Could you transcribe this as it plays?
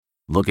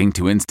Looking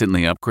to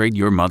instantly upgrade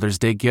your Mother's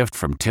Day gift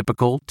from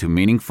typical to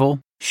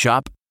meaningful?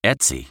 Shop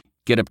Etsy.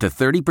 Get up to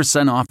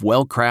 30% off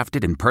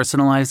well-crafted and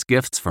personalized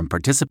gifts from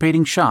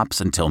participating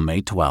shops until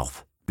May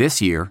 12th. This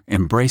year,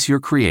 embrace your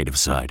creative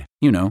side.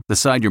 You know, the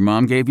side your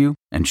mom gave you.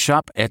 And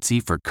shop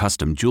Etsy for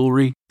custom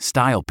jewelry,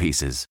 style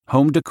pieces,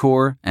 home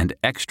decor, and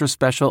extra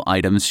special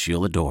items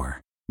she'll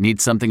adore.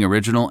 Need something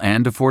original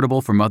and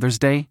affordable for Mother's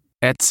Day?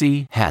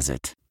 Etsy has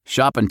it.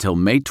 Shop until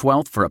May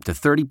 12th for up to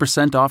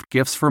 30% off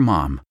gifts for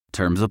mom.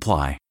 Terms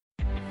apply.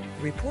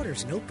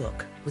 Reporter's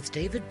Notebook with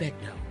David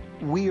Begnaud.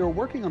 We are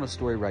working on a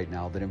story right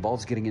now that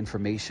involves getting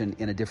information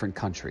in a different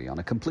country, on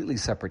a completely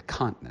separate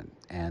continent.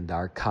 And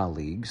our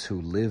colleagues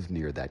who live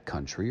near that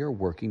country are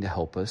working to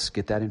help us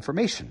get that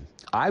information.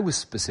 I was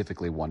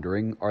specifically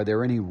wondering, are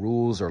there any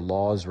rules or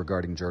laws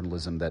regarding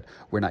journalism that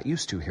we're not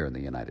used to here in the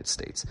United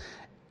States?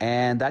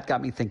 And that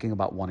got me thinking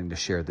about wanting to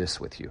share this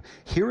with you.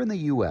 Here in the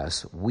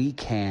U.S., we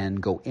can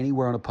go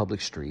anywhere on a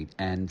public street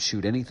and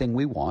shoot anything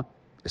we want,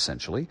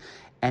 essentially,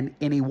 and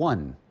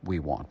anyone we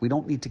want. We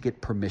don't need to get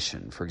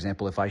permission. For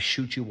example, if I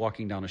shoot you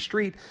walking down a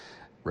street,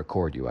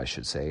 record you, I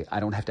should say, I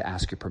don't have to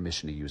ask your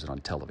permission to use it on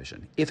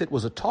television. If it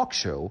was a talk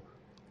show,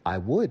 I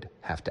would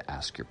have to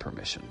ask your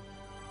permission.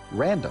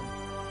 Random,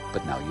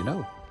 but now you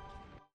know.